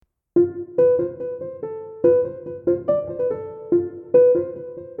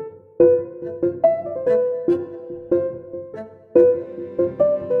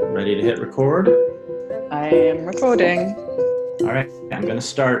record? I am recording. All right, I'm going to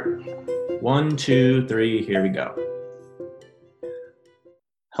start. 1, 2, 3, here we go.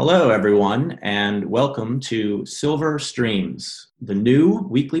 Hello, everyone, and welcome to Silver Streams, the new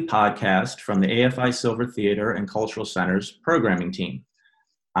weekly podcast from the AFI Silver Theater and Cultural Center's programming team.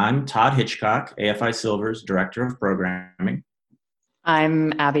 I'm Todd Hitchcock, AFI Silver's Director of Programming.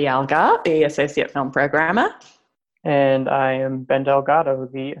 I'm Abby Algar, the Associate Film Programmer. And I am Ben Delgado,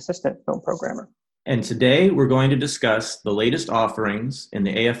 the Assistant Film Programmer. And today we're going to discuss the latest offerings in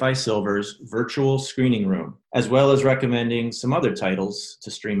the AFI Silver's virtual screening room, as well as recommending some other titles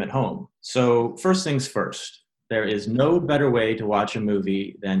to stream at home. So first things first, there is no better way to watch a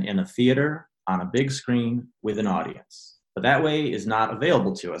movie than in a theater on a big screen with an audience. But that way is not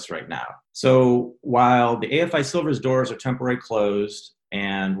available to us right now. So while the AFI Silver's doors are temporarily closed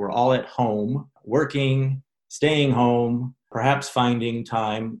and we're all at home, working, staying home, perhaps finding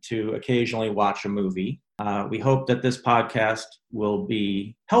time to occasionally watch a movie, we hope that this podcast will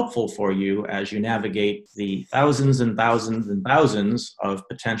be helpful for you as you navigate the thousands and thousands and thousands of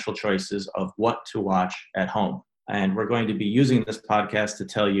potential choices of what to watch at home. And we're going to be using this podcast to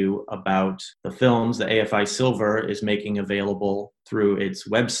tell you about the films that AFI Silver is making available through its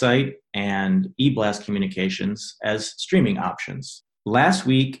website and eBlast communications as streaming options. Last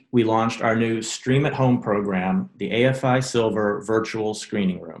week, we launched our new Stream at Home program, the AFI Silver Virtual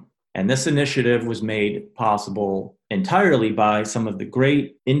Screening Room. And this initiative was made possible entirely by some of the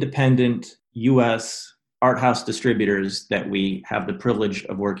great independent U.S. art house distributors that we have the privilege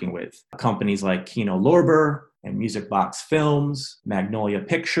of working with. Companies like Kino Lorber and Music Box Films, Magnolia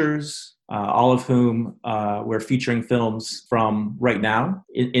Pictures, all of whom we're featuring films from right now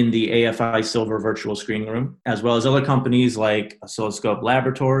in the AFI Silver Virtual Screening Room, as well as other companies like Oscilloscope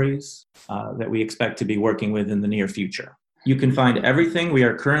Laboratories that we expect to be working with in the near future. You can find everything we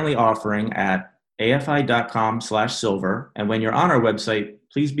are currently offering at afi.com/silver. And when you're on our website,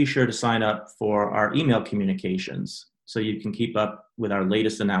 please be sure to sign up for our email communications so you can keep up with our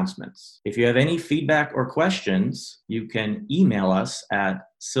latest announcements. If you have any feedback or questions, you can email us at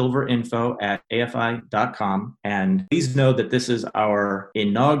silverinfo@afi.com. And please know that this is our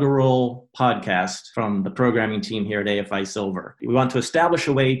inaugural podcast from the programming team here at AFI Silver. We want to establish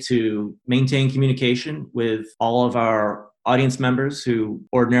a way to maintain communication with all of our audience members who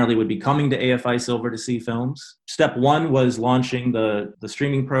ordinarily would be coming to AFI Silver to see films. Step one was launching the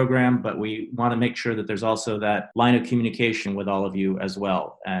streaming program, but we want to make sure that there's also that line of communication with all of you as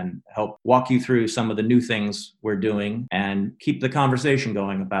well and help walk you through some of the new things we're doing and keep the conversation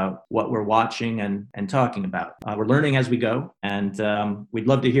going about what we're watching and talking about. We're learning as we go, and we'd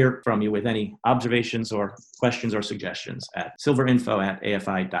love to hear from you with any observations or questions or suggestions at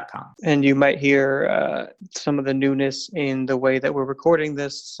silverinfo@afi.com. And you might hear some of the newness in the way that we're recording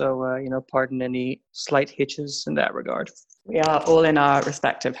this, so pardon any slight hitches in that regard. We are all in our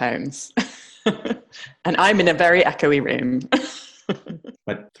respective homes. And I'm in a very echoey room.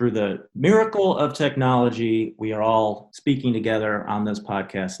 But through the miracle of technology, we are all speaking together on this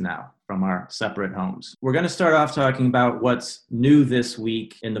podcast now from our separate homes. We're going to start off talking about what's new this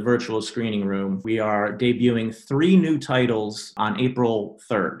week in the virtual screening room. We are debuting 3 new titles on April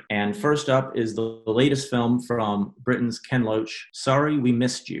 3rd. And first up is the latest film from Britain's Ken Loach, Sorry We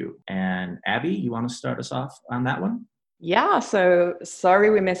Missed You. And Abby, you want to start us off on that one? Yeah, so Sorry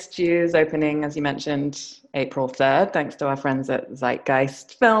We Missed You is opening, as you mentioned, April 3rd, thanks to our friends at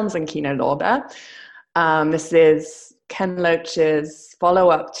Zeitgeist Films and Kino Lorber. This is Ken Loach's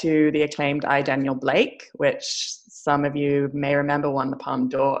follow-up to the acclaimed I, Daniel Blake, which some of you may remember won the Palme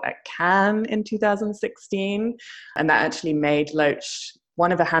d'Or at Cannes in 2016. And that actually made Loach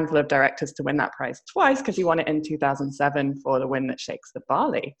one of a handful of directors to win that prize twice, because he won it in 2007 for The Wind That Shakes the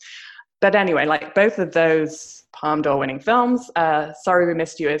Barley. But anyway, like both of those Palme d'Or winning films, Sorry We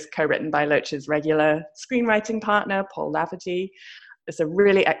Missed You is co-written by Loach's regular screenwriting partner, Paul Lafferty. It's a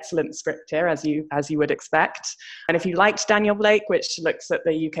really excellent script here, as you would expect. And if you liked Daniel Blake, which looks at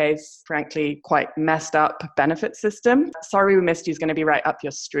the UK's, frankly, quite messed up benefit system, Sorry We Missed You is going to be right up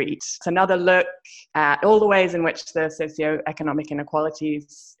your street. It's another look at all the ways in which the socio-economic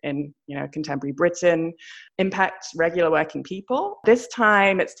inequalities in contemporary Britain impact regular working people. This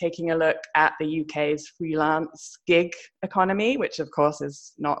time it's taking a look at the UK's freelance gig economy, which of course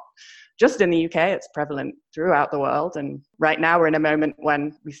is not just in the UK, it's prevalent throughout the world. And right now we're in a moment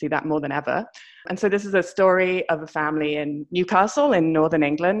when we see that more than ever. And so this is a story of a family in Newcastle in Northern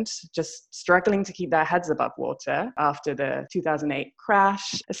England, just struggling to keep their heads above water after the 2008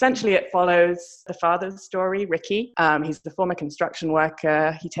 crash. Essentially, it follows the father's story, Ricky. He's the former construction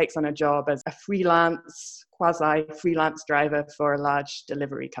worker. He takes on a job as a freelance quasi-freelance driver for a large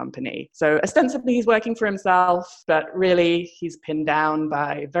delivery company. So ostensibly he's working for himself, but really he's pinned down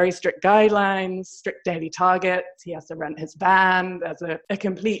by very strict guidelines, strict daily targets. He has to rent his van. There's a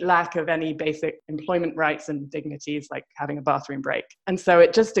complete lack of any basic employment rights and dignities like having a bathroom break. And so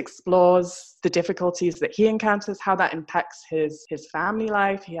it just explores the difficulties that he encounters, how that impacts his family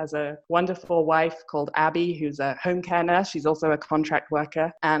life. He has a wonderful wife called Abby, who's a home care nurse. She's also a contract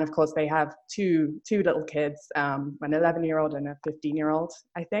worker. And of course, they have two little kids, an 11-year-old and a 15-year-old,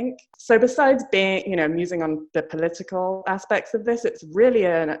 I think. So besides being, musing on the political aspects of this, it's really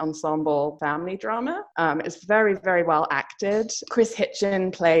an ensemble family drama. It's very, very well acted. Chris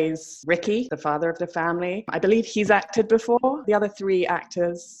Hitchin plays Ricky, the father of the family. I believe he's acted before. The other three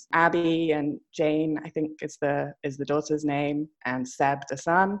actors, Abby and Jane, I think is the daughter's name, and Seb, the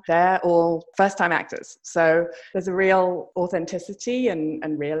son, they're all first-time actors. So there's a real authenticity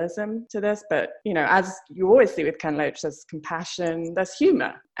and realism to this. But, as you always see with Ken Loach, there's compassion, there's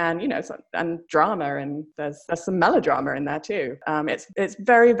humor, and, and drama, and there's some melodrama in there too. It's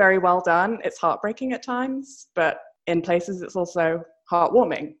very, very well done. It's heartbreaking at times, but in places it's also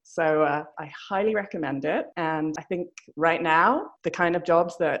heartwarming. So I highly recommend it. And I think right now, the kind of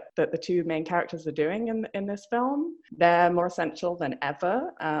jobs that the two main characters are doing in this film, they're more essential than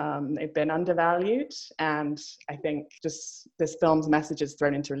ever. They've been undervalued. And I think just this film's message is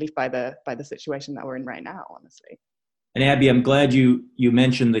thrown into relief by the situation that we're in right now, honestly. And Abby, I'm glad you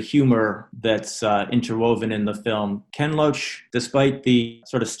mentioned the humor that's interwoven in the film. Ken Loach, despite the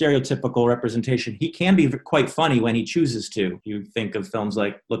sort of stereotypical representation, he can be quite funny when he chooses to. You think of films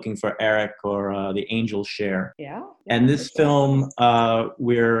like Looking for Eric or The Angel's Share. Yeah. And this film,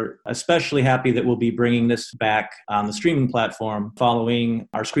 we're especially happy that we'll be bringing this back on the streaming platform following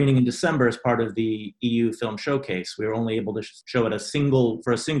our screening in December as part of the EU Film Showcase. We were only able to show it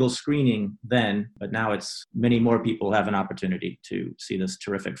for a single screening then, but now it's many more people have an opportunity to see this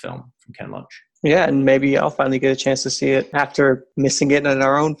terrific film from Ken Loach. Yeah, and maybe I'll finally get a chance to see it after missing it at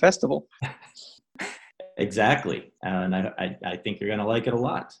our own festival. Exactly. And I think you're going to like it a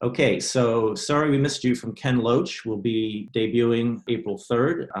lot. Okay, so Sorry We Missed You from Ken Loach will be debuting April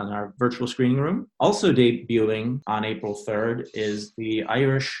 3rd on our virtual screening room. Also debuting on April 3rd is the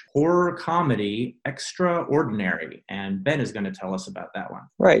Irish horror comedy Extraordinary. And Ben is going to tell us about that one.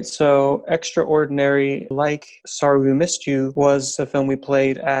 Right, so Extraordinary, like Sorry We Missed You, was a film we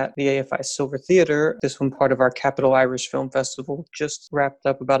played at the AFI Silver Theatre. This one part of our Capital Irish Film Festival just wrapped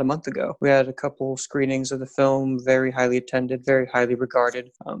up about a month ago. We had a couple screenings of the film, very highly attended, very highly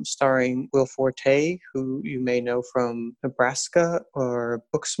regarded, starring Will Forte, who you may know from Nebraska or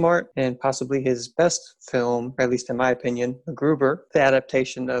Booksmart, and possibly his best film, or at least in my opinion, MacGruber, the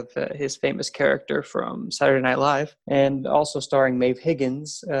adaptation of his famous character from Saturday Night Live, and also starring Maeve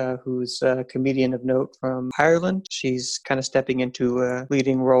Higgins, who's a comedian of note from Ireland. She's kind of stepping into a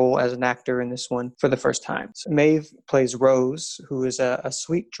leading role as an actor in this one for the first time. So Maeve plays Rose, who is a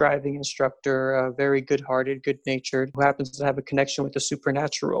sweet driving instructor, very good-hearted, good-natured, who happens to have a connection with the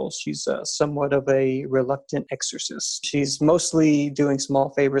supernatural. She's somewhat of a reluctant exorcist. She's mostly doing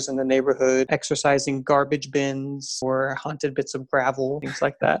small favors in the neighborhood, exorcising garbage bins or haunted bits of gravel, things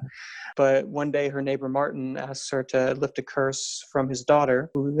like that. But one day her neighbor Martin asks her to lift a curse from his daughter,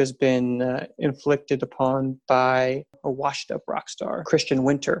 who has been inflicted upon by a washed-up rock star, Christian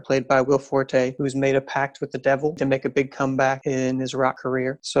Winter, played by Will Forte, who's made a pact with the devil to make a big comeback in his rock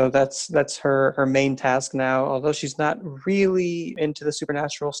career. So that's her main task now. Although she's not really into the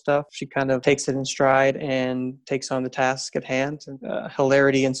supernatural stuff, she kind of takes it in stride and takes on the task at hand, and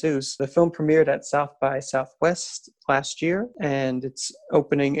hilarity ensues. The film premiered at South by Southwest last year, and it's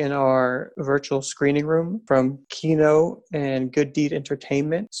opening in our virtual screening room from Kino and Good Deed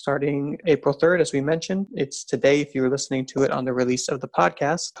Entertainment starting April 3rd, as we mentioned. It's today if you're listening to it on the release of the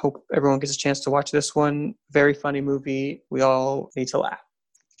podcast. Hope everyone gets a chance to watch this one. Very funny movie. We all need to laugh.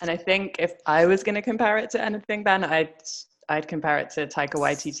 And I think if I was going to compare it to anything, Ben, I'd compare it to Taika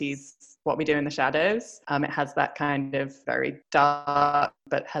Waititi's What We Do in the Shadows. It has that kind of very dark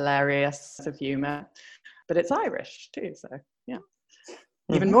but hilarious sense of humor. But it's Irish too, so yeah.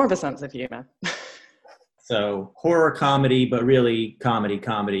 Even more of a sense of humor. So horror comedy, but really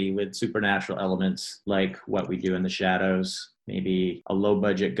comedy with supernatural elements like What We Do in the Shadows. maybe a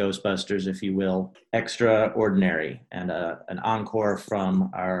low-budget Ghostbusters, if you will. Extraordinary, and an encore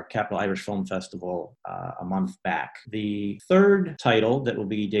from our Capital Irish Film Festival a month back. The third title that will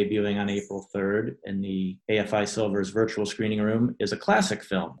be debuting on April 3rd in the AFI Silver's virtual screening room is a classic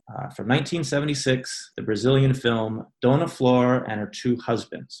film from 1976, the Brazilian film Dona Flor and Her Two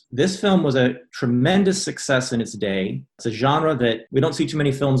Husbands. This film was a tremendous success in its day. It's a genre that we don't see too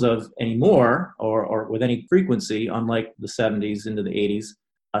many films of anymore, or with any frequency, unlike the 70s into the 80s.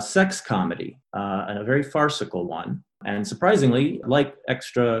 A sex comedy, and a very farcical one. And surprisingly, like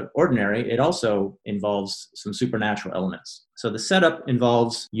Extraordinary, it also involves some supernatural elements. So the setup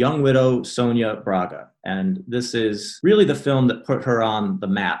involves young widow Sonia Braga. And this is really the film that put her on the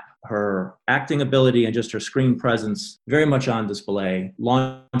map. Her acting ability and just her screen presence very much on display,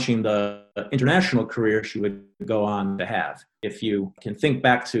 launching the international career she would go on to have. If you can think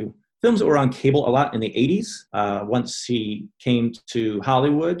back to films that were on cable a lot in the 80s. Once he came to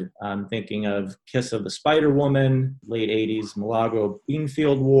Hollywood, I'm thinking of Kiss of the Spider Woman, late 80s, Milagro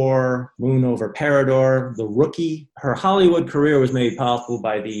Beanfield War, Moon over Parador, The Rookie. Her Hollywood career was made possible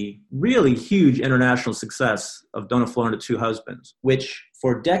by the really huge international success of Dona Flor and the Two Husbands, which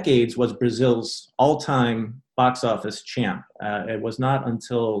for decades was Brazil's all-time box office champ. It was not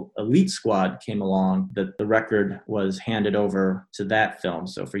until Elite Squad came along that the record was handed over to that film.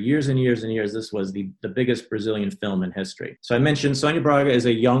 So for years and years and years, this was the biggest Brazilian film in history. So I mentioned Sonia Braga is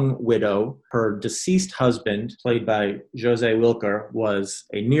a young widow. Her deceased husband, played by Jose Wilker, was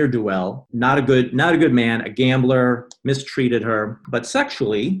a ne'er-do-well, not a good man, a gambler, mistreated her, but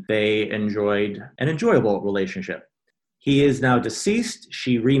sexually they enjoyed an enjoyable relationship. He is now deceased.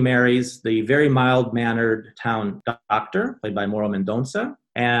 She remarries the very mild-mannered town doctor, played by Mauro Mendonça.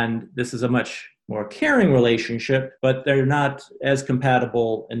 And this is a much more caring relationship, but they're not as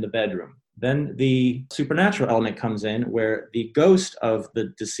compatible in the bedroom. Then the supernatural element comes in, where the ghost of the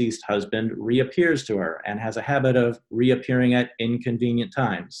deceased husband reappears to her and has a habit of reappearing at inconvenient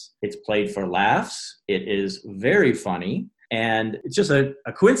times. It's played for laughs. It is very funny. And it's just a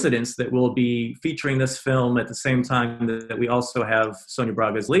coincidence that we'll be featuring this film at the same time that we also have Sonia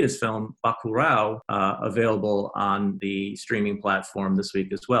Braga's latest film, Bacurau, available on the streaming platform this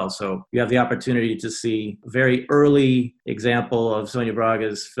week as well. So you have the opportunity to see a very early example of Sonia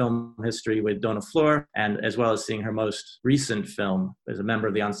Braga's film history with Dona Flor, and as well as seeing her most recent film as a member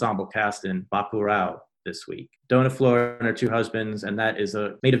of the ensemble cast in Bacurau this week. Dona Flor and Her Two Husbands, and that is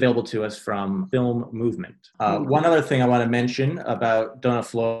made available to us from Film Movement. One other thing I want to mention about Dona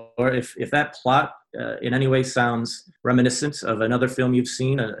Flor, if that plot in any way sounds reminiscent of another film you've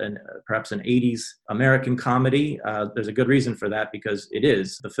seen, perhaps an 80s American comedy, there's a good reason for that, because it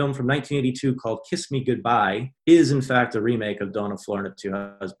is. The film from 1982 called Kiss Me Goodbye is in fact a remake of Dona Flor and Her Two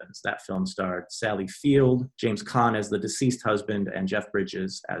Husbands. That film starred Sally Field, James Caan as the deceased husband, and Jeff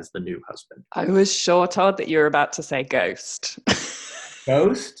Bridges as the new husband. I was sure, Todd, that you were about to say Ghost.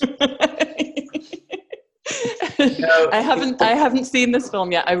 Ghost? No. I haven't seen this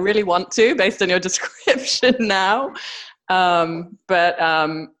film yet. I really want to, based on your description now.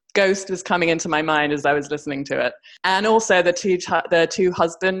 But Ghost was coming into my mind as I was listening to it. And also the two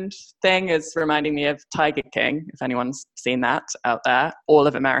husband thing is reminding me of Tiger King, if anyone's seen that out there. All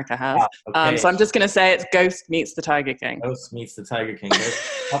of America has. Okay. So I'm just going to say it's Ghost meets the Tiger King. Ghost meets the Tiger King.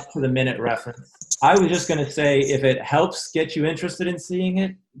 Up to the minute reference. I was just going to say, if it helps get you interested in seeing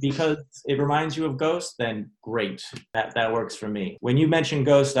it because it reminds you of Ghost, then great. That works for me. When you mention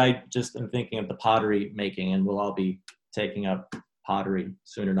Ghost, I just am thinking of the pottery making, and we'll all be taking up pottery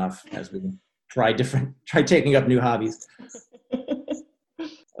soon enough as we try taking up new hobbies.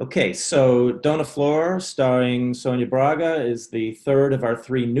 Okay, so Dona Flor, starring Sonia Braga, is the third of our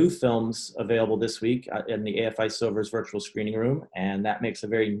three new films available this week in the AFI Silver's virtual screening room, and that makes a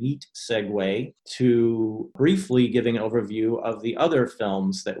very neat segue to briefly giving an overview of the other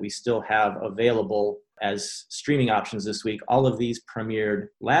films that we still have available as streaming options this week. All of these premiered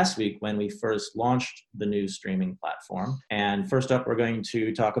last week when we first launched the new streaming platform. And first up, we're going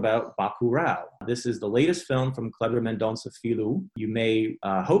to talk about Bacurau. This is the latest film from Kleber Mendonça Filho. You may,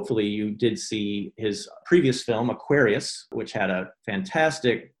 hopefully you did see his previous film, Aquarius, which had a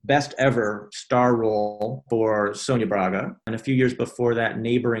fantastic best ever star role for Sonia Braga. And a few years before that,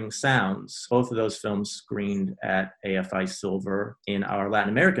 Neighboring Sounds. Both of those films screened at AFI Silver in our Latin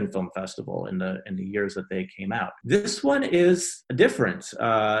American Film Festival in the years that they came out. This one is different.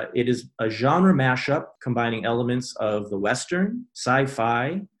 It is a genre mashup combining elements of the Western,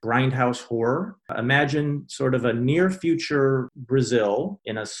 sci-fi, grindhouse horror. Imagine sort of a near future Brazil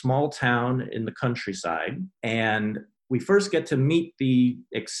in a small town in the countryside. And we first get to meet the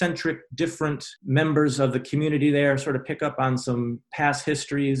eccentric, different members of the community there, sort of pick up on some past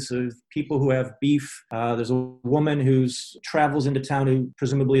histories of people who have beef. There's a woman who travels into town who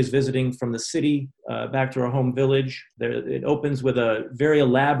presumably is visiting from the city back to her home village. It opens with a very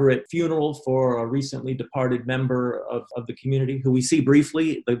elaborate funeral for a recently departed member of the community who we see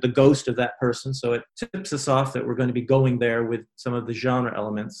briefly, the ghost of that person. So it tips us off that we're going to be going there with some of the genre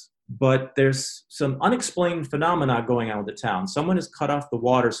elements. But there's some unexplained phenomena going on with the town. Someone has cut off the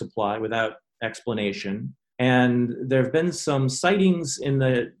water supply without explanation. And there have been some sightings in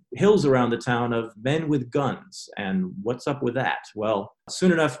the hills around the town of men with guns. And what's up with that? Well,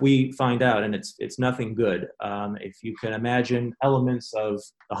 soon enough we find out, and it's nothing good. If you can imagine elements of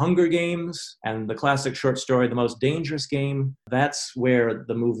The Hunger Games and the classic short story, The Most Dangerous Game, that's what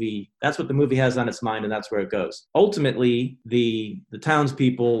the movie has on its mind, and that's where it goes. Ultimately, the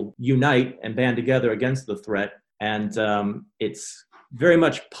townspeople unite and band together against the threat, and it's very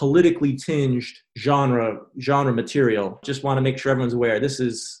much politically tinged genre material. Just want to make sure everyone's aware. This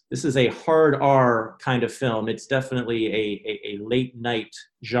is a hard R kind of film. It's definitely a late night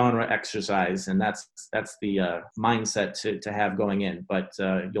genre exercise, and that's the mindset to have going in. But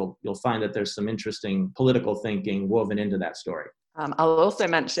you'll find that there's some interesting political thinking woven into that story. I'll also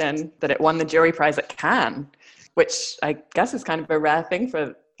mention that it won the jury prize at Cannes, which I guess is kind of a rare thing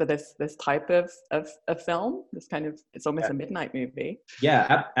for this type of film. This kind of, it's almost a midnight movie.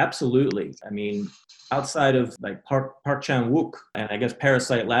 Yeah, absolutely. I mean, outside of like Park Chan-wook and I guess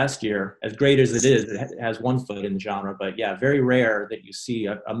Parasite last year, as great as it is, it has one foot in the genre. But yeah, very rare that you see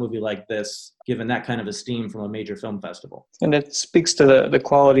a movie like this given that kind of esteem from a major film festival. And it speaks to the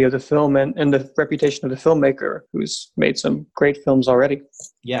quality of the film and the reputation of the filmmaker, who's made some great films already.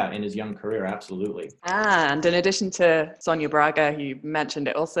 Yeah, in his young career, absolutely. And in addition to Sonia Braga, who you mentioned,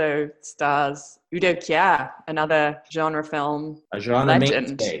 it also stars Udo Kier, another genre film legend.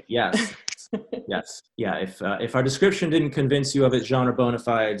 Mainstay, yes. Yes. Yeah. If our description didn't convince you of its genre bona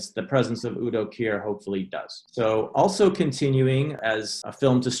fides, the presence of Udo Kier hopefully does. So also continuing as a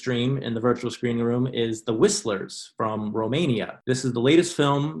film to stream in the virtual screening room is The Whistlers from Romania. This is the latest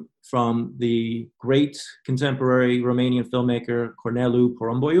film from the great contemporary Romanian filmmaker Corneliu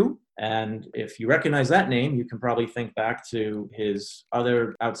Porumboiu. And if you recognize that name, you can probably think back to his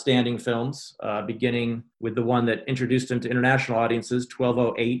other outstanding films, beginning with the one that introduced him to international audiences,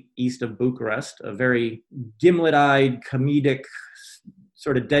 1208 East of Bucharest, a very gimlet-eyed, comedic,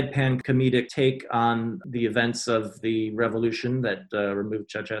 sort of deadpan comedic take on the events of the revolution that removed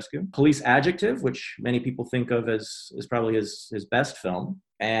Ceausescu. Police Adjective, which many people think of as probably his best film,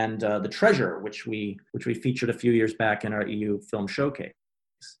 and The Treasure, which we featured a few years back in our EU film showcase.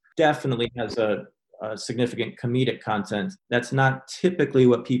 Definitely has a significant comedic content. That's not typically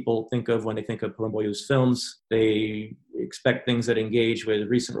what people think of when they think of Porumboiu's films. They expect things that engage with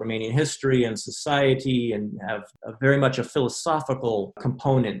recent Romanian history and society and have very much a philosophical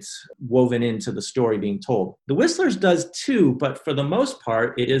component woven into the story being told. The Whistlers does too, but for the most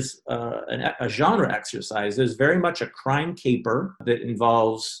part, it is a genre exercise. There's very much a crime caper that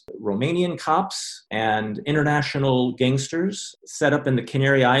involves Romanian cops and international gangsters set up in the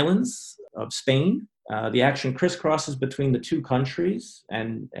Canary Islands of Spain. The action crisscrosses between the two countries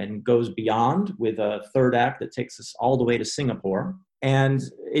and goes beyond with a third act that takes us all the way to Singapore. And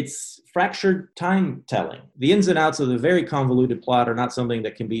it's fractured time telling. The ins and outs of the very convoluted plot are not something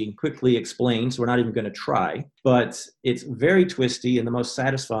that can be quickly explained, so we're not even going to try. But it's very twisty in the most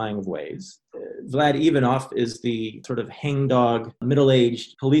satisfying of ways. Vlad Ivanov is the sort of hangdog,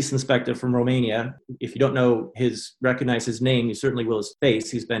 middle-aged police inspector from Romania. If you don't recognize his name, you certainly will his face.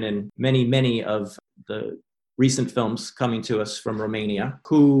 He's been in many of the recent films coming to us from Romania,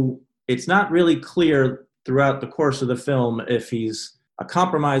 who it's not really clear throughout the course of the film if he's a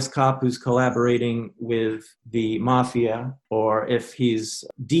compromised cop who's collaborating with the mafia or if he's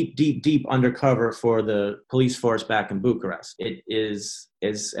deep undercover for the police force back in Bucharest. It is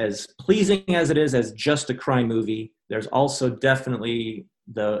as pleasing as it is as just a crime movie. There's also definitely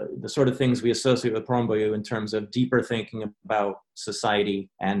the sort of things we associate with Porumboiu in terms of deeper thinking about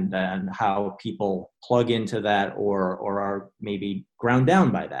society and how people plug into that or are maybe ground down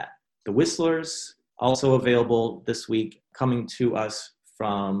by that. The Whistlers, also available this week, coming to us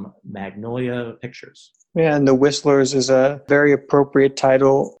from Magnolia Pictures. Yeah, and The Whistlers is a very appropriate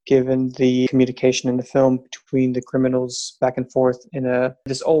title given the communication in the film between the criminals back and forth in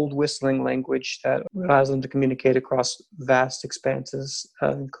this old whistling language that allows them to communicate across vast expanses,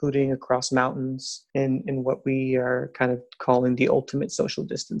 including across mountains in what we are kind of calling the ultimate social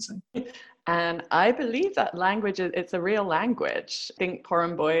distancing. And I believe that language, it's a real language. I think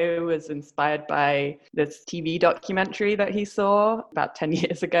Poronboyo was inspired by this TV documentary that he saw about 10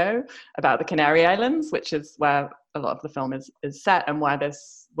 years ago about the Canary Islands, which is where a lot of the film is set and where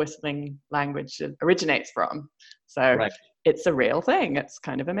this whistling language originates from. So Right. it's a real thing. It's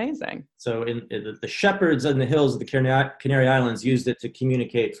kind of amazing. So the shepherds in the hills of the Canary Islands used it to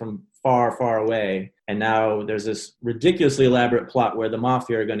communicate from far, far away. And now there's this ridiculously elaborate plot where the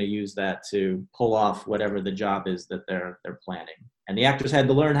mafia are going to use that to pull off whatever the job is that they're planning. And the actors had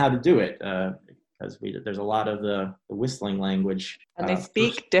to learn how to do it because there's a lot of the whistling language. And they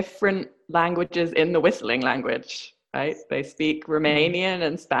speak different languages in the whistling language, right? They speak Romanian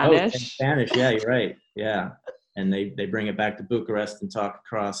and Spanish. Oh, and Spanish, yeah, you're right. Yeah. And they bring it back to Bucharest and talk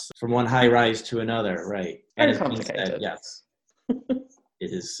across from one high rise to another, right? Very and complicated. Yes.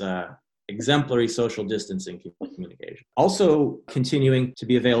 It is exemplary social distancing communication. Also continuing to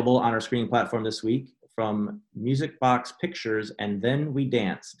be available on our streaming platform this week from Music Box Pictures and Then We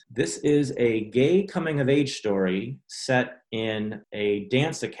Danced. This is a gay coming-of-age story set in a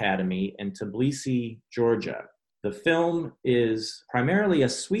dance academy in Tbilisi, Georgia. The film is primarily a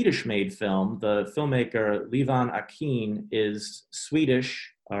Swedish-made film. The filmmaker Levan Akin is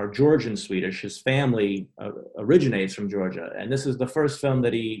Swedish, or Georgian Swedish. His family originates from Georgia, and this is the first film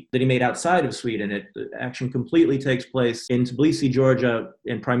that he made outside of Sweden. The action completely takes place in Tbilisi, Georgia,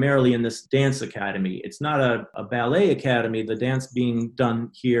 and primarily in this dance academy. It's not a ballet academy. The dance being done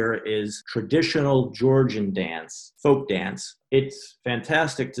here is traditional Georgian dance, folk dance. It's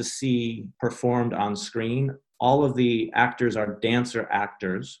fantastic to see performed on screen. All of the actors are dancer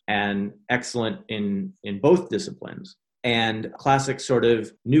actors and excellent in both disciplines. And classic sort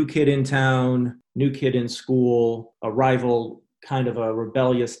of new kid in town, new kid in school, a rival, kind of a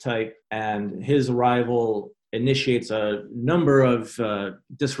rebellious type. And his arrival initiates a number of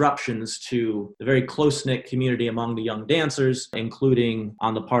disruptions to the very close-knit community among the young dancers, including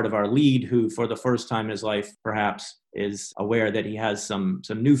on the part of our lead, who for the first time in his life, perhaps, is aware that he has some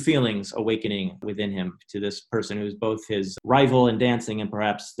new feelings awakening within him to this person who's both his rival in dancing and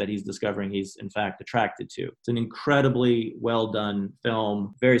perhaps that he's discovering he's in fact attracted to. It's an incredibly well done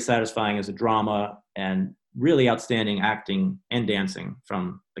film, very satisfying as a drama, and really outstanding acting and dancing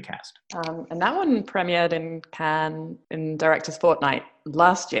from the cast. And that one premiered in Cannes in Directors Fortnight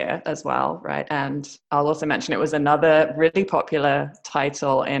last year as well, right? And I'll also mention it was another really popular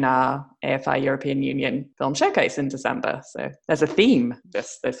title in our AFI European Union Film Showcase in December. So there's a theme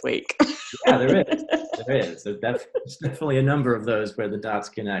this week. Yeah, there is. There is. So there's definitely a number of those where the dots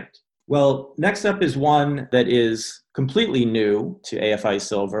connect. Well, next up is one that is completely new to AFI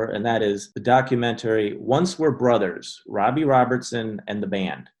Silver, and that is the documentary Once We're Brothers, Robbie Robertson and the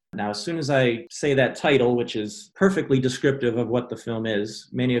Band. Now, as soon as I say that title, which is perfectly descriptive of what the film is,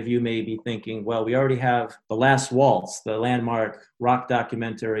 many of you may be thinking, well, we already have The Last Waltz, the landmark rock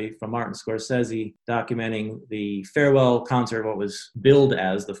documentary from Martin Scorsese documenting the farewell concert, what was billed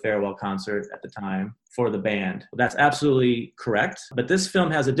as the farewell concert at the time for the band. That's absolutely correct, but this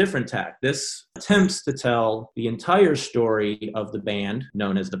film has a different tack. This attempts to tell the entire story of the band,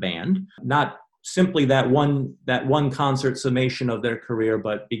 known as the Band, not simply that one concert summation of their career,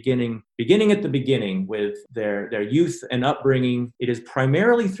 but beginning at the beginning with their youth and upbringing. It is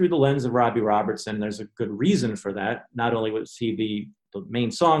primarily through the lens of Robbie Robertson. There's a good reason for that. Not only was he the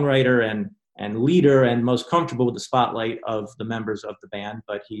main songwriter and leader and most comfortable with the spotlight of the members of the band,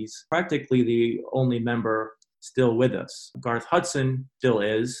 but he's practically the only member still with us. Garth Hudson still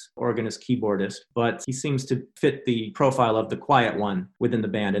is organist, keyboardist, but he seems to fit the profile of the quiet one within the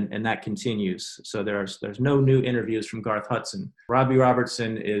band, and that continues. So there's no new interviews from Garth Hudson. Robbie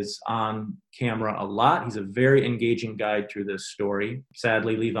Robertson is on camera a lot. He's a very engaging guide through this story.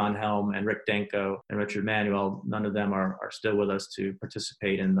 Sadly, Lee Von Helm and Rick Denko and Richard Manuel, none of them are still with us to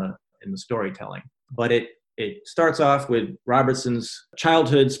participate in the storytelling. But it starts off with Robertson's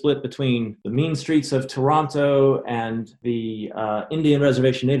childhood split between the mean streets of Toronto and the Indian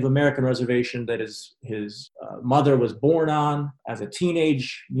reservation, Native American reservation that his mother was born on. As a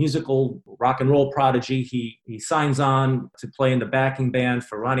teenage musical rock and roll prodigy, he signs on to play in the backing band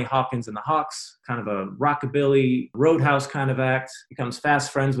for Ronnie Hawkins and the Hawks, kind of a rockabilly roadhouse kind of act. Becomes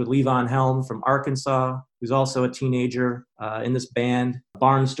fast friends with Lee Von Helm from Arkansas, who's also a teenager in this band,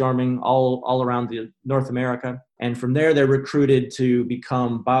 barnstorming all around North America. And from there, they're recruited to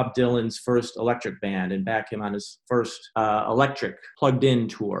become Bob Dylan's first electric band and back him on his first electric plugged-in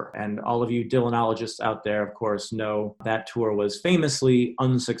tour. And all of you Dylanologists out there, of course, know that tour was famously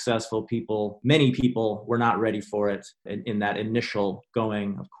unsuccessful. Many people were not ready for it in that initial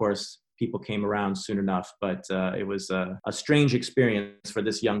going. Of course, people came around soon enough. But it was a strange experience for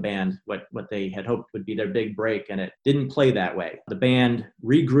this young band, what they had hoped would be their big break, and it didn't play that way. The band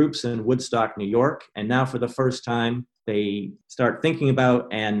regroups in Woodstock, New York, and now for the first time, they start thinking about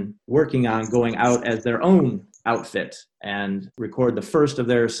and working on going out as their own outfit and record the first of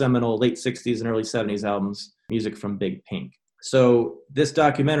their seminal late 60s and early 70s albums, Music from Big Pink. So this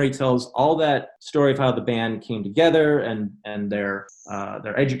documentary tells all that story of how the band came together and their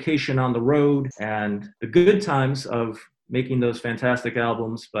education on the road and the good times of making those fantastic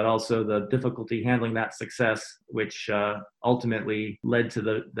albums, but also the difficulty handling that success, which ultimately led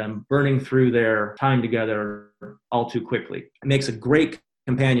to them burning through their time together all too quickly. It makes a great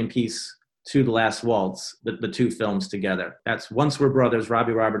companion piece to The Last Waltz, the two films together. That's Once We're Brothers,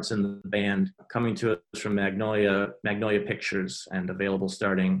 Robbie Robertson, the band, coming to us from Magnolia Pictures and available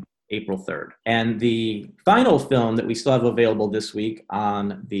starting April 3rd. And the final film that we still have available this week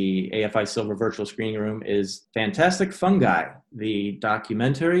on the AFI Silver Virtual Screening Room is Fantastic Fungi, the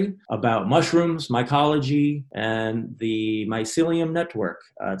documentary about mushrooms, mycology, and the mycelium network.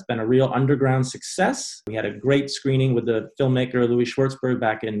 It's been a real underground success. We had a great screening with the filmmaker Louis Schwartzberg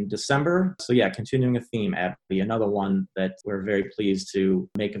back in December. So yeah, continuing a theme, Abby, another one that we're very pleased to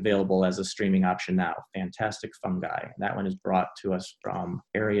make available as a streaming option now, Fantastic Fungi. That one is brought to us from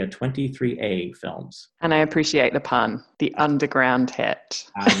Area 23A Films. And I appreciate the pun, the underground hit.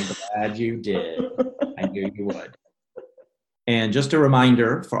 I'm glad you did. I knew you would. And just a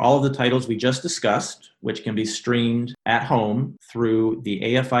reminder for all of the titles we just discussed, which can be streamed at home through the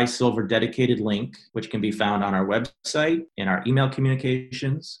AFI Silver dedicated link, which can be found on our website, in our email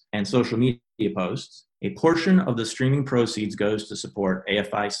communications, and social media posts. A portion of the streaming proceeds goes to support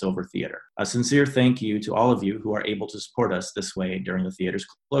AFI Silver Theater. A sincere thank you to all of you who are able to support us this way during the theater's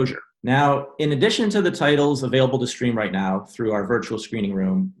closure. Now, in addition to the titles available to stream right now through our virtual screening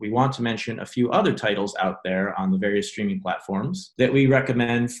room, we want to mention a few other titles out there on the various streaming platforms that we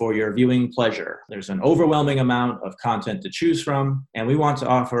recommend for your viewing pleasure. There's an overwhelming amount of content to choose from, and we want to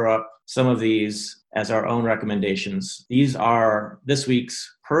offer up some of these as our own recommendations. These are this week's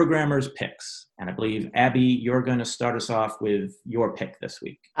Programmer's Picks. And I believe, Abby, you're going to start us off with your pick this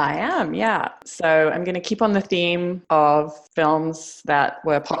week. I am, yeah. So I'm going to keep on the theme of films that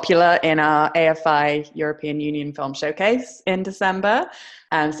were popular in our AFI European Union Film Showcase in December.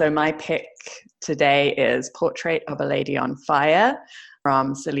 And so my pick today is Portrait of a Lady on Fire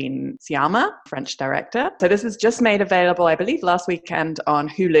from Céline Sciamma, French director. So this was just made available, I believe, last weekend on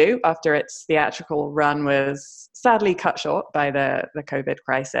Hulu after its theatrical run was sadly cut short by the COVID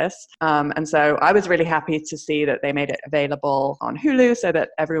crisis. And so I was really happy to see that they made it available on Hulu so that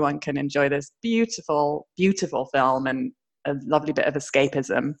everyone can enjoy this beautiful, beautiful film and a lovely bit of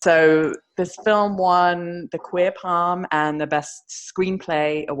escapism. So this film won the Queer Palm and the Best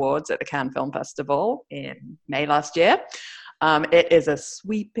Screenplay Awards at the Cannes Film Festival in May last year. It is a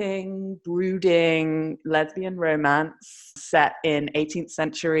sweeping, brooding lesbian romance set in 18th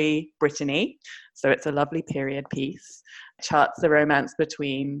century Brittany. So it's a lovely period piece. It charts the romance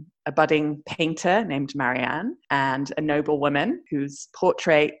between a budding painter named Marianne and a noblewoman whose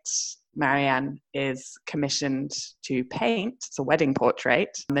portrait Marianne is commissioned to paint. It's a wedding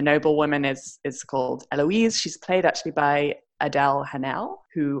portrait. The noblewoman is called Eloise. She's played actually by Adèle Haenel,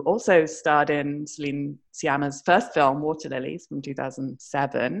 who also starred in Céline Sciamma's first film, Water Lilies, from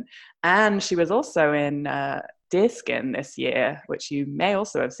 2007. And she was also in Deerskin this year, which you may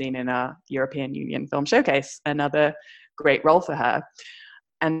also have seen in our European Union Film Showcase, another great role for her.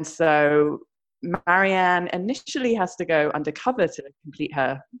 And so Marianne initially has to go undercover to complete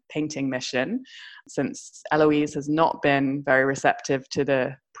her painting mission, since Eloise has not been very receptive to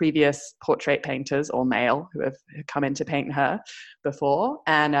the previous portrait painters, all male, who have come in to paint her before.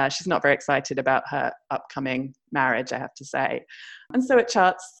 And she's not very excited about her upcoming marriage, I have to say. And so it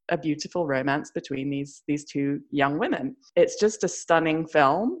charts a beautiful romance between these two young women. It's just a stunning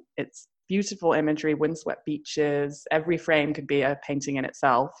film. It's beautiful imagery, windswept beaches. Every frame could be a painting in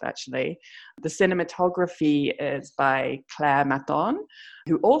itself, actually. The cinematography is by Claire Mathon,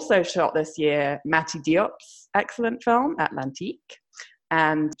 who also shot this year Mati Diop's excellent film, Atlantique,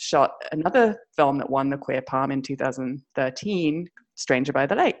 and shot another film that won the Queer Palm in 2013, Stranger by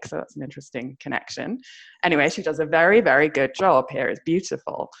the Lake. So that's an interesting connection. Anyway, she does a very, very good job here. It's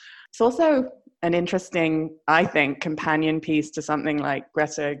beautiful. It's also an interesting, I think, companion piece to something like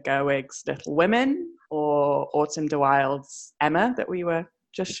Greta Gerwig's Little Women or Autumn de Wilde's Emma that we were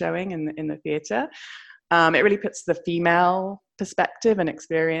just showing in the theatre. It really puts the female perspective and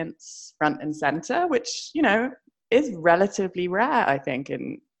experience front and center, which, you know, is relatively rare, I think,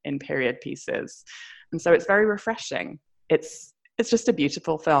 in period pieces. And so it's very refreshing. It's It's just a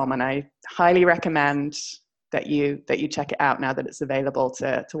beautiful film, and I highly recommend that you check it out now that it's available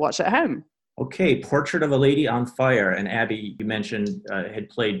to watch at home. Okay, Portrait of a Lady on Fire. And Abby, you mentioned had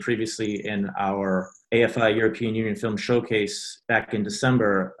played previously in our AFI European Union Film Showcase back in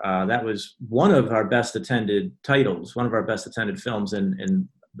December. That was one of our best attended titles, one of our best attended films in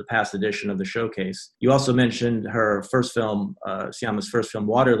the past edition of the showcase. You also mentioned her first film, Syama's first film,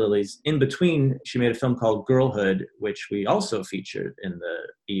 Water Lilies. In between, she made a film called Girlhood, which we also featured in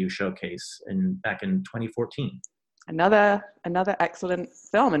the EU showcase back in 2014. Another excellent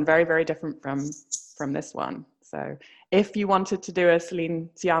film, and very, very different from this one. So if you wanted to do a Celine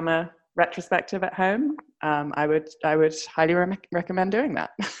Sciamma retrospective at home, I would highly recommend doing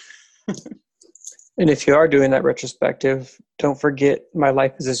that. And if you are doing that retrospective, don't forget My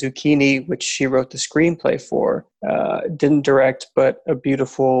Life as a Zucchini, which she wrote the screenplay for. Didn't direct, but a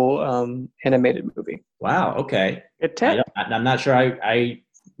beautiful animated movie. Wow, okay. Good tip. I'm not sure I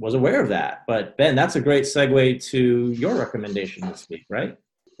was aware of that. But Ben, that's a great segue to your recommendation this week, right?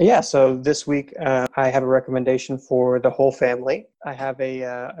 Yeah, so this week I have a recommendation for the whole family. I have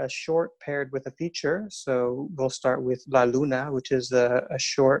a short paired with a feature. So we'll start with La Luna, which is a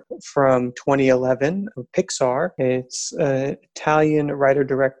short from 2011 of Pixar. It's Italian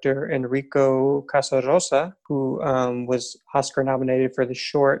writer-director Enrico Casarosa, who was Oscar nominated for the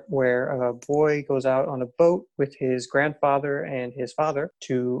short, where a boy goes out on a boat with his grandfather and his father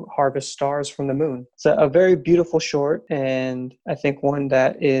to harvest stars from the moon. It's a very beautiful short, and I think one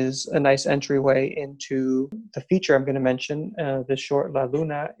that is a nice entryway into the feature I'm going to mention. The short La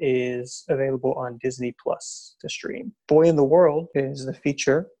Luna is available on Disney Plus to stream. Boy in the World is the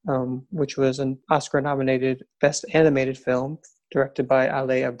feature, which was an Oscar-nominated Best Animated Film, directed by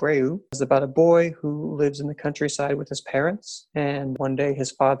Ale Abreu. It's about a boy who lives in the countryside with his parents, and one day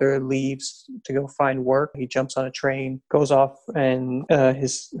his father leaves to go find work. He jumps on a train, goes off, and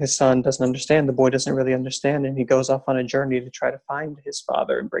his son doesn't understand. The boy doesn't really understand, and he goes off on a journey to try to find his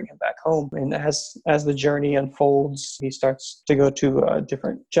father and bring him back home. And as the journey unfolds, he starts to go to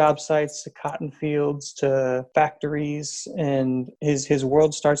different job sites, to cotton fields, to factories, and his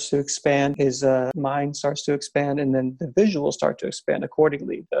world starts to expand, his mind starts to expand, and then the visuals start to expand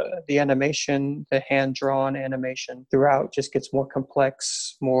accordingly. The animation, the hand-drawn animation throughout just gets more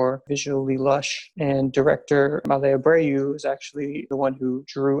complex, more visually lush. And director Ale Abreu is actually the one who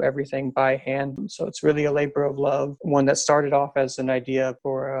drew everything by hand. So it's really a labor of love, one that started off as an idea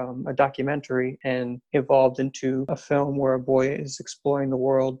for a documentary and evolved into a film where a boy is exploring the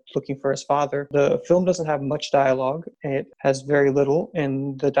world looking for his father. The film doesn't have much dialogue. It has very little,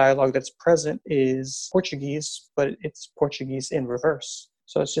 and the dialogue that's present is Portuguese, but it's Portuguese in reverse.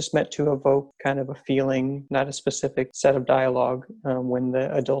 So it's just meant to evoke kind of a feeling, not a specific set of dialogue when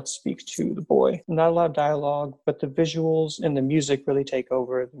the adults speak to the boy. Not a lot of dialogue, but the visuals and the music really take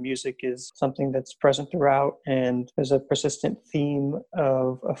over. The music is something that's present throughout, and there's a persistent theme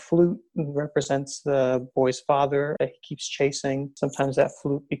of a flute that represents the boy's father that he keeps chasing. Sometimes that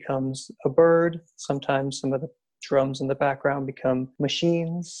flute becomes a bird. Sometimes some of the drums in the background become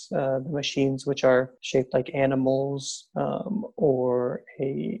machines, the machines which are shaped like animals or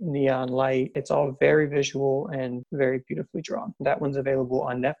a neon light. It's all very visual and very beautifully drawn. That one's available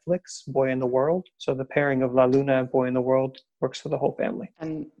on Netflix, Boy in the World. So the pairing of La Luna and Boy in the World works for the whole family.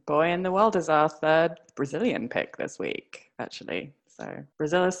 And Boy in the World is our third Brazilian pick this week, actually. So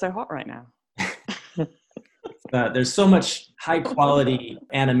Brazil is so hot right now. There's so much high quality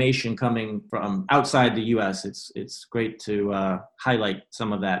animation coming from outside the U.S. It's great to highlight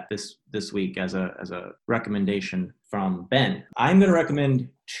some of that this week as a recommendation from Ben. I'm going to recommend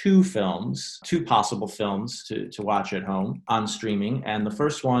two possible films to watch at home on streaming. And the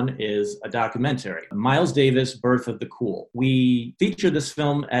first one is a documentary, Miles Davis, Birth of the Cool. We featured this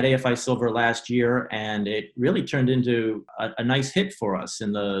film at AFI Silver last year, and it really turned into a nice hit for us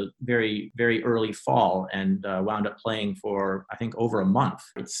in the very, very early fall, and wound up playing for, I think, over a month.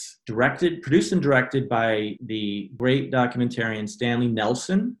 It's produced and directed by the great documentarian Stanley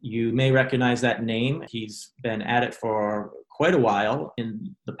Nelson. You may recognize that name. He's been at it for quite a while.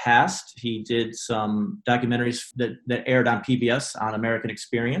 In the past, he did some documentaries that aired on PBS on American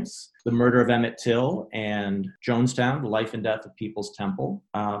Experience, The Murder of Emmett Till, and Jonestown, The Life and Death of People's Temple.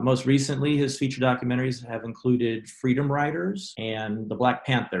 Most recently, his feature documentaries have included Freedom Riders and The Black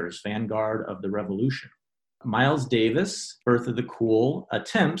Panthers, Vanguard of the Revolution. Miles Davis, Birth of the Cool,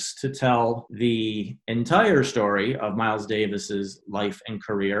 attempts to tell the entire story of Miles Davis's life and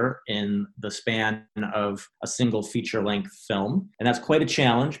career in the span of a single feature-length film. And that's quite a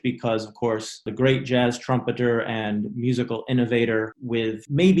challenge because, of course, the great jazz trumpeter and musical innovator with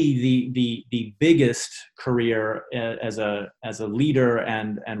maybe the biggest career as a leader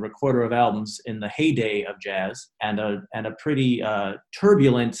and recorder of albums in the heyday of jazz, and a pretty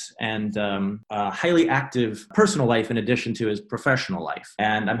turbulent and highly active personal life in addition to his professional life.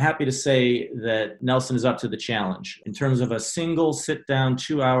 And I'm happy to say that Nelson is up to the challenge. In terms of a single sit-down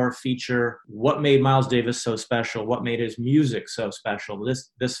 2-hour feature, what made Miles Davis so special, what made his music so special,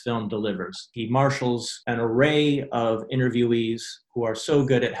 this film delivers. He marshals an array of interviewees who are so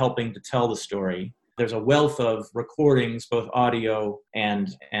good at helping to tell the story. There's a wealth of recordings, both audio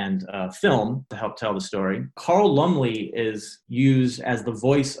and film, to help tell the story. Carl Lumbly is used as the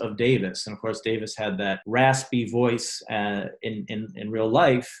voice of Davis. And of course, Davis had that raspy voice in real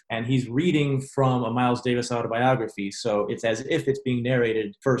life. And he's reading from a Miles Davis autobiography. So it's as if it's being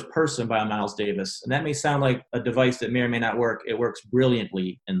narrated first person by Miles Davis. And that may sound like a device that may or may not work. It works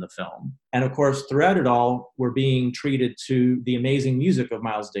brilliantly in the film. And of course, throughout it all, we're being treated to the amazing music of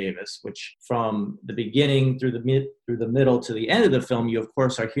Miles Davis, which from the beginning through the middle to the end of the film, you of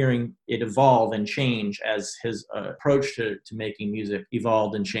course are hearing it evolve and change as his approach to making music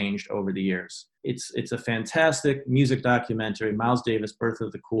evolved and changed over the years. It's a fantastic music documentary, Miles Davis, Birth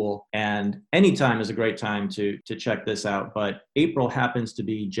of the Cool, and any time is a great time to check this out. But April happens to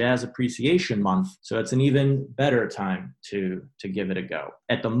be Jazz Appreciation Month, so it's an even better time to give it a go.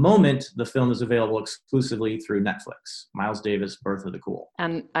 At the moment, the film is available exclusively through Netflix, Miles Davis, Birth of the Cool.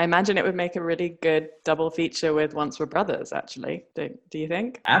 And I imagine it would make a really good double feature with Once Were Brothers, actually. Do you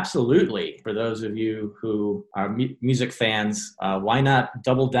think? Absolutely. For those of you who are music fans, why not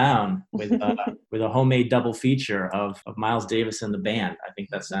double down with a homemade double feature of Miles Davis and the band? I think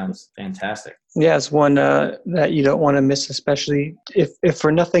that sounds fantastic. Yeah, it's one that you don't want to miss, especially if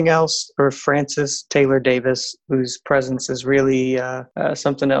for nothing else, for Frances Taylor Davis, whose presence is really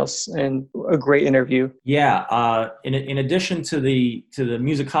something else, and a great interview. Yeah, in addition to the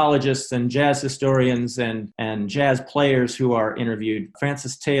musicologists and jazz historians and jazz players who are interviewed,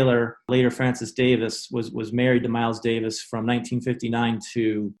 Frances Taylor, later Frances Davis, was married to Miles Davis from 1959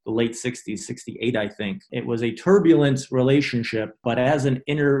 to the late 60s, 68, I think. It was a turbulent relationship, but as an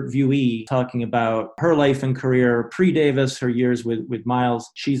interviewee talking about her life and career pre-Davis, her years with Miles,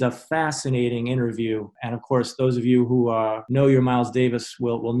 she's a fascinating interview. And of course, those of you who know your Miles Davis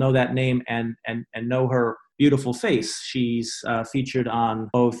will know that name and know her beautiful face. She's featured on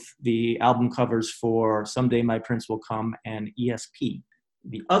both the album covers for Someday My Prince Will Come and ESP.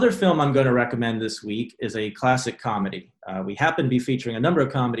 The other film I'm going to recommend this week is a classic comedy. We happen to be featuring a number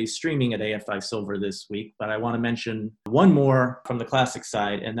of comedies streaming at AFI Silver this week, but I want to mention one more from the classic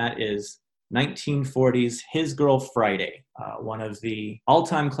side, and that is 1940's His Girl Friday, one of the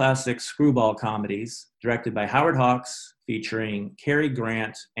all-time classic screwball comedies directed by Howard Hawks, featuring Cary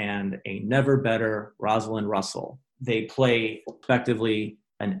Grant and a never better Rosalind Russell. They play effectively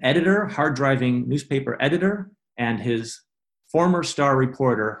an editor, hard-driving newspaper editor, and his former star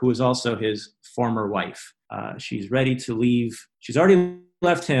reporter, who is also his former wife. She's ready to leave. She's already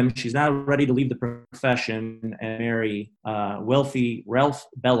left him. She's now ready to leave the profession and marry wealthy Ralph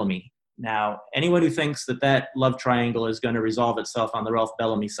Bellamy. Now, anyone who thinks that love triangle is going to resolve itself on the Ralph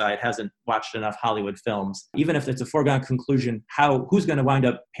Bellamy side hasn't watched enough Hollywood films. Even if it's a foregone conclusion who's going to wind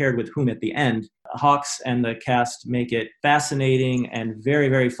up paired with whom at the end, Hawks and the cast make it fascinating and very,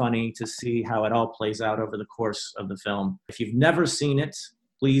 very funny to see how it all plays out over the course of the film. If you've never seen it,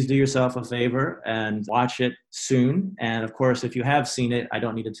 please do yourself a favor and watch it soon. And of course, if you have seen it, I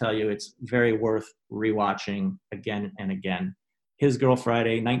don't need to tell you, it's very worth rewatching again and again. His Girl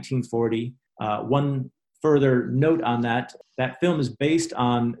Friday, 1940. One further note on that film is based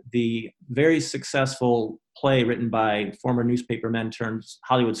on the very successful play written by former newspapermen turned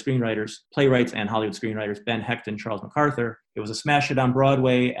Hollywood screenwriters, playwrights and Hollywood screenwriters, Ben Hecht and Charles MacArthur. It was a smash hit on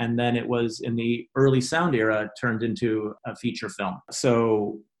Broadway, and then it was in the early sound era turned into a feature film.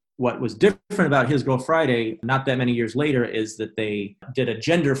 So what was different about His Girl Friday, not that many years later, is that they did a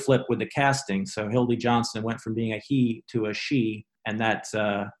gender flip with the casting. So Hildy Johnson went from being a he to a she, and that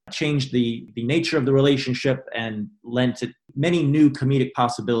changed the nature of the relationship and lent to many new comedic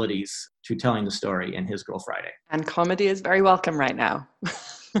possibilities to telling the story in His Girl Friday. And comedy is very welcome right now,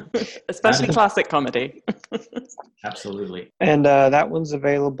 especially classic comedy. Absolutely. And that one's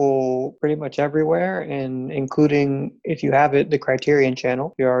available pretty much everywhere, and including, if you have it, the Criterion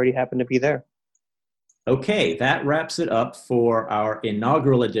Channel, if you already happen to be there. Okay, that wraps it up for our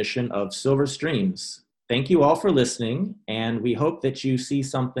inaugural edition of Silver Streams. thank you all for listening, and we hope that you see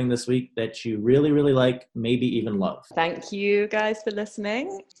something this week that you really, really like, maybe even love. Thank you guys for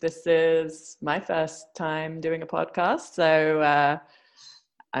listening. This is my first time doing a podcast, so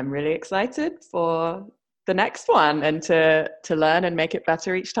I'm really excited for the next one and to learn and make it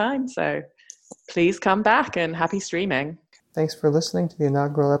better each time. So please come back, and happy streaming. Thanks for listening to the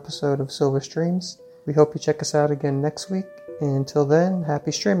inaugural episode of Silver Streams. We hope you check us out again next week. And until then,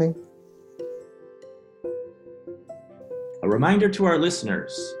 happy streaming. A reminder to our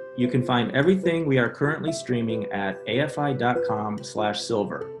listeners, you can find everything we are currently streaming at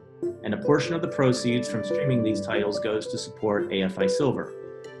afi.com/silver, and a portion of the proceeds from streaming these titles goes to support AFI Silver.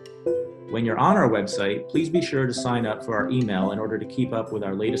 When you're on our website, please be sure to sign up for our email in order to keep up with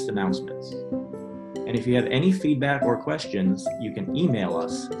our latest announcements. And if you have any feedback or questions, you can email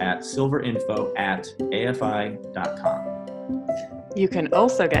us at silverinfo@afi.com. You can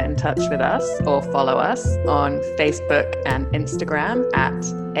also get in touch with us or follow us on Facebook and Instagram at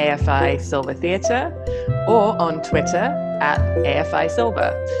AFI Silver Theatre, or on Twitter at AFI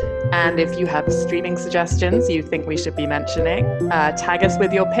Silver. And if you have streaming suggestions you think we should be mentioning, tag us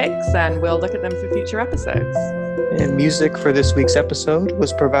with your picks and we'll look at them for future episodes. And music for this week's episode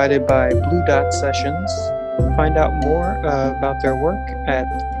was provided by Blue Dot Sessions. Find out more about their work at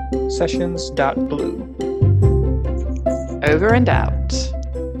sessions.blue. Over and out.